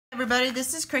everybody,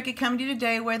 this is Cricket coming to you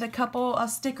today with a couple of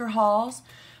sticker hauls.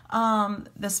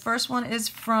 This first one is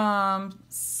from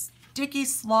Sticky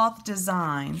Sloth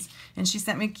Designs, and she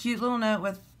sent me a cute little note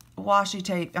with washi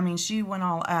tape. I mean, she went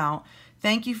all out.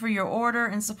 Thank you for your order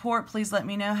and support. Please let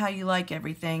me know how you like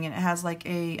everything. And it has like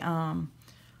a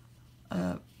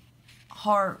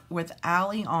heart with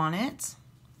Allie on it.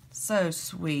 So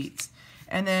sweet.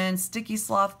 And then Sticky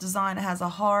Sloth Design, it has a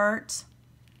heart.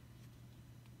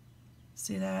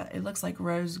 See that? It looks like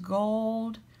rose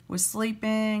gold with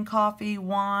sleeping, coffee,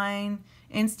 wine,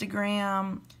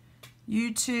 Instagram,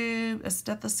 YouTube, a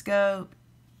stethoscope,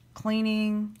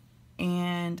 cleaning,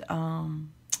 and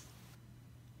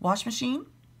wash machine.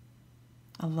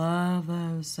 I love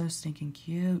those. So stinking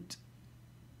cute.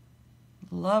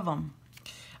 Love them.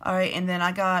 All right, and then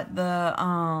I got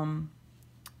the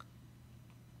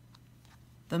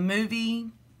movie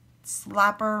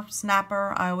snapper,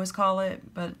 I always call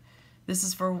it, but this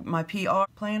is for my PR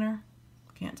planner.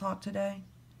 Can't talk today.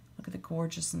 Look at the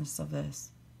gorgeousness of this.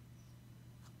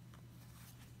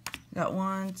 Got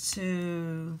 1,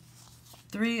 2,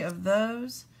 3 of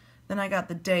those. Then I got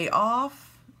the day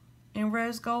off in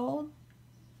rose gold.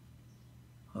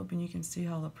 Hoping you can see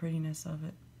all the prettiness of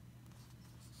it.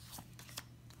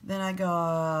 Then I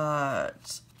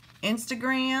got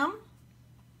Instagram.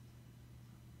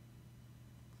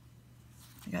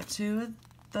 I got 2 of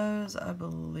those, I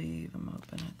believe. I'm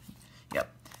open, I think.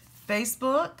 Yep.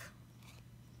 Facebook.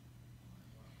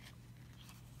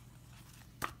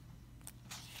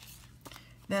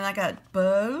 Then I got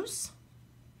bows.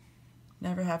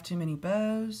 Never have too many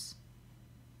bows.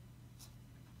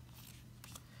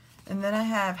 And then I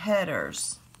have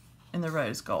headers in the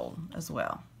rose gold as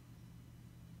well.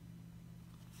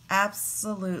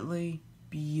 Absolutely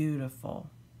beautiful.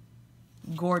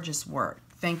 Gorgeous work.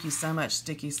 Thank you so much,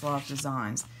 Sticky Sloth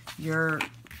Designs. Your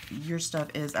stuff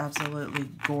is absolutely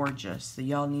gorgeous. So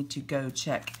y'all need to go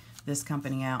check this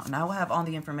company out. And I will have all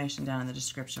the information down in the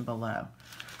description below.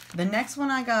 The next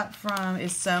one I got from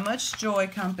is So Much Joy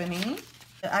Company.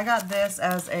 I got this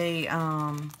as a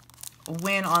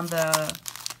win on the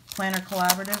Planner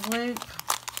Collaborative loop.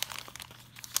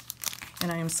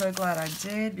 And I am so glad I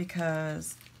did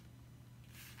because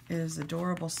it is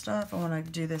adorable stuff. I want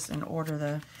to do this in order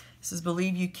though. This is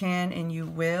Believe You Can and You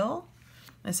Will.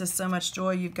 This is So Much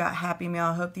Joy. You've got Happy Meal.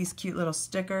 I hope these cute little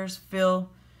stickers fill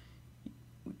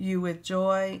you with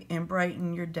joy and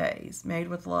brighten your days. Made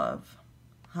with love.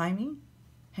 Jaime?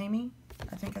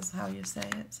 I think that's how you say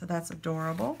it. So that's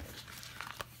adorable.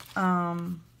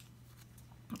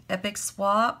 Epic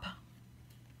Swap.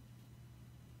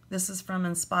 This is from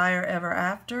Inspire Ever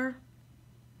After.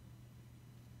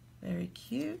 Very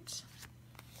cute.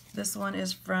 This one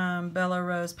is from Bella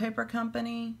Rose Paper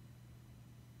Company.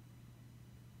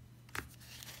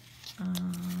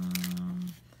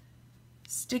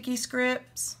 Sticky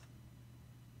Scripts.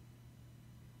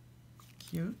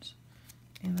 Cute.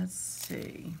 And let's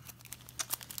see.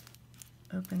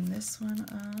 Open this one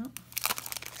up.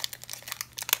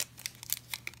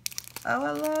 Oh,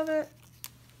 I love it.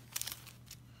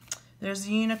 There's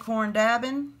Unicorn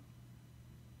Dabbing.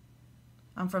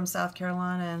 I'm from South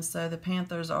Carolina, and so the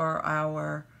Panthers are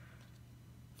our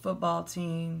football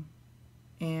team,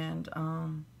 and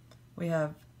we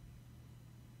have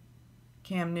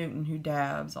Cam Newton who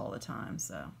dabs all the time,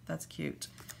 so that's cute.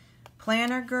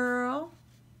 Planner Girl,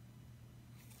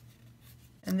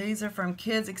 and these are from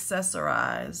Kids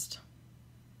Accessorized.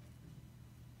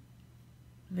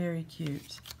 Very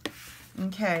cute.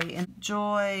 Okay, and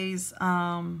Joy's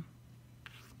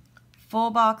full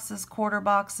boxes, quarter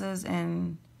boxes,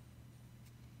 and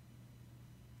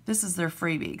this is their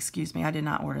freebie. Excuse me, I did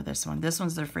not order this one. This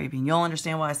one's their freebie. And you'll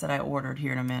understand why I said I ordered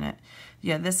here in a minute.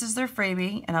 Yeah, this is their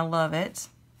freebie, and I love it.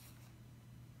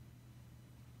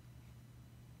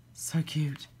 So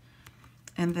cute.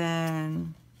 And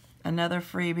then another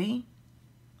freebie.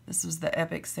 This was the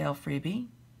Epic Sale freebie.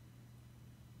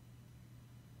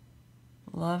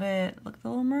 Love it. Look at the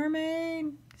little mermaid.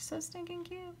 So stinking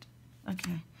cute.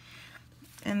 Okay.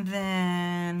 And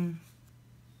then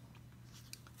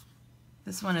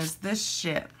this one is this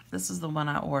ship. This is the one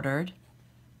I ordered.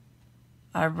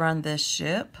 I run this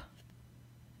ship.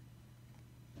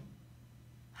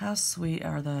 How sweet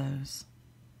are those?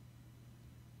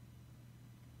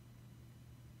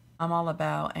 I'm all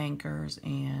about anchors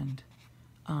and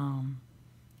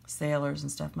sailors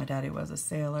and stuff. My daddy was a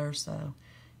sailor, so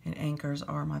and anchors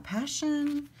are my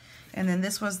passion. And then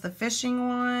this was the fishing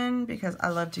one because I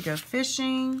love to go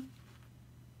fishing.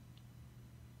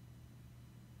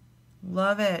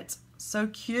 Love it. So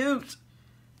cute.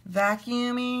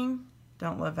 Vacuuming.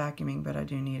 Don't love vacuuming, but I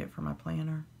do need it for my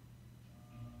planner.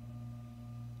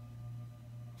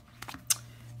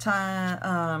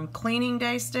 Cleaning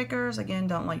day stickers. Again,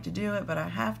 don't like to do it, but I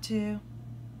have to.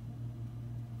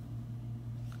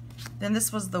 Then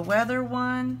this was the weather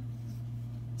one.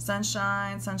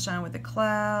 Sunshine, sunshine with a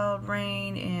cloud,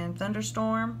 rain, and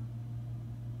thunderstorm.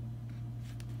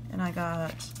 And I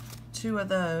got 2 of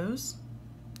those.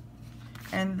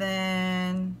 And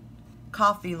then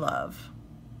coffee love.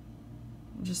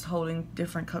 I'm just holding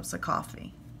different cups of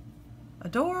coffee.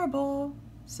 Adorable.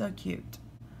 So cute.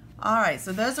 Alright,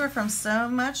 so those are from So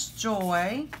Much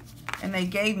Joy. And they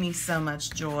gave me so much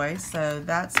joy. So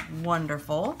that's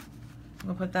wonderful. I'm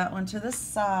going to put that one to the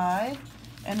side.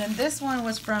 And then this one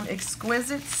was from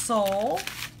Exquisite Soul.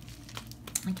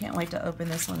 I can't wait to open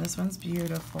this one. This one's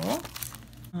beautiful.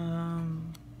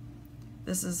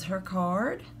 This is her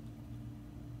card.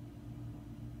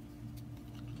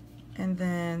 And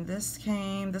then this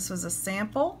was a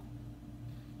sample.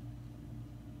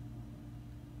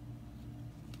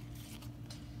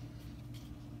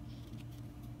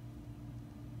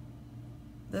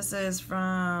 This is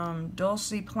from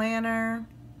Dulce Planner.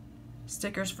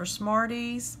 Stickers for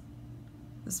Smarties.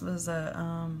 This was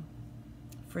a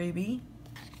freebie.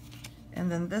 And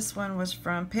then this one was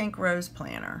from Pink Rose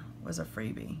Planner, was a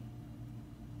freebie.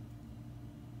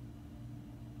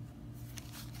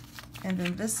 And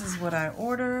then this is what I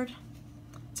ordered.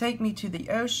 Take Me to the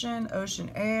Ocean, Ocean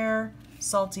Air,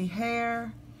 Salty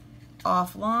Hair,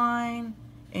 Offline,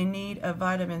 In Need of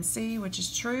Vitamin C, which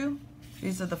is true.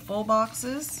 These are the full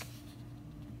boxes.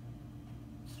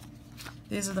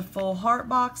 These are the full heart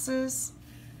boxes.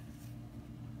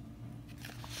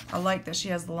 I like that she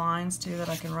has the lines too that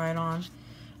I can write on.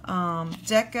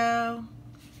 Deco,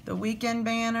 the weekend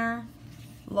banner,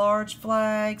 large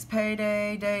flags,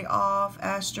 payday, day off,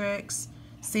 asterisks,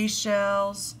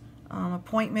 seashells,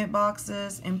 appointment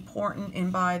boxes, important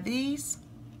and buy these.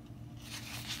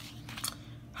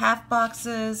 Half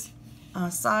boxes,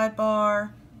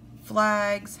 sidebar,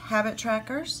 flags, habit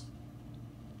trackers.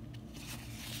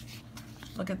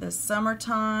 Look at this,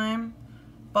 summertime,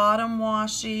 bottom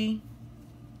washi,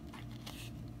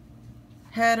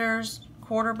 headers,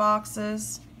 quarter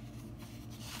boxes,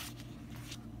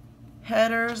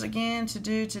 headers again to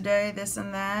do today, this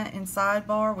and that, and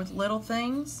sidebar with little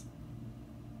things.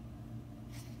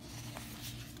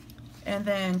 And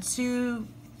then 2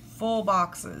 full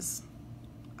boxes.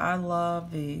 I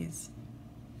love these.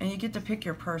 And you get to pick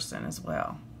your person as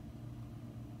well.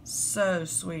 So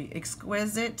sweet.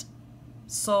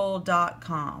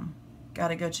 Xquisitesoul.com.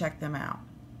 Gotta go check them out.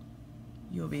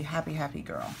 You'll be happy, happy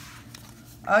girl.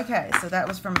 Okay, so that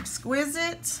was from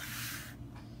Exquisite.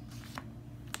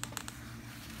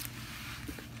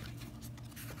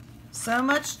 So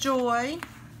Much Joy.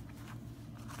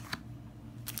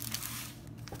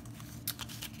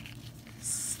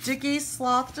 Sticky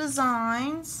Sloth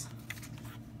Designs.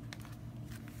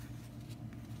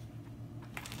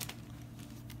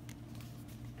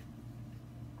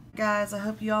 Guys, I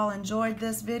hope you all enjoyed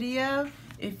this video.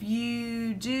 If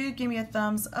you do, give me a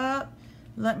thumbs up.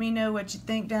 Let me know what you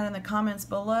think down in the comments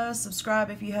below. Subscribe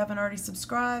if you haven't already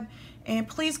subscribed. And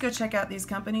please go check out these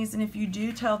companies. And if you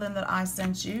do, tell them that I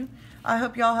sent you. I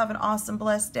hope you all have an awesome,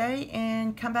 blessed day.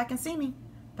 And come back and see me.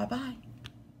 Bye-bye.